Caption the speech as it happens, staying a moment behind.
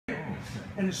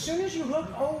And as soon as you hook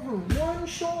over one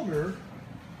shoulder,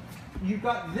 you've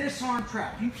got this arm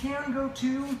trapped. You can go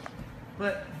two,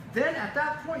 but then at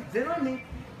that point, then I make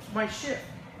my shift.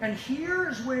 And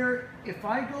here's where, if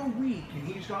I go weak and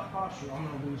he's got posture, I'm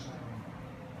gonna lose that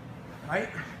one. Right?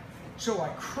 So I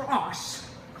cross,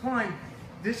 climb.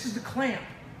 This is the clamp.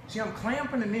 See, I'm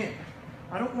clamping him in.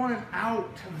 I don't want him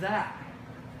out of that.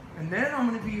 And then I'm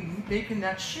gonna be making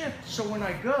that shift. So when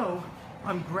I go,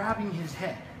 I'm grabbing his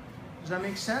head. Does that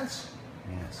make sense?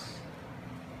 Yes.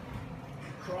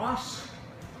 Cross,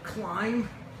 climb.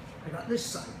 I got this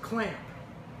side, clamp.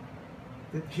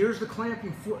 Here's the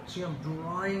clamping foot. See, I'm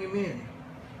drawing him in.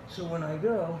 So when I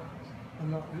go,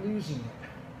 I'm not losing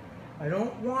it. I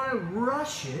don't want to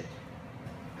rush it.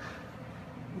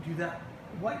 Do that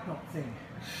white belt thing,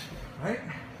 right?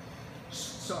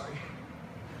 Sorry.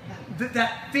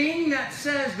 That thing that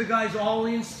says the guy's all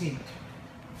instinct,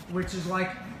 which is like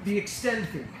the extend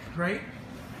thing, right?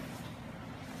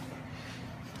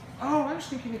 Oh, I was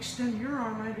thinking extend your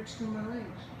arm, I'd extend my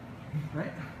legs,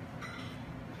 right?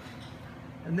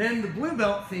 And then the blue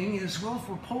belt thing is, well, if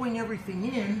we're pulling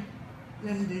everything in,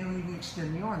 then they don't even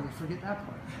extend the arm. They forget that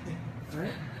part,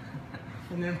 right?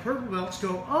 And then purple belts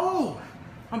go, oh,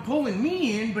 I'm pulling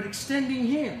me in, but extending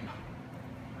him.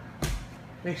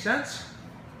 Make sense?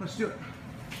 Let's do it.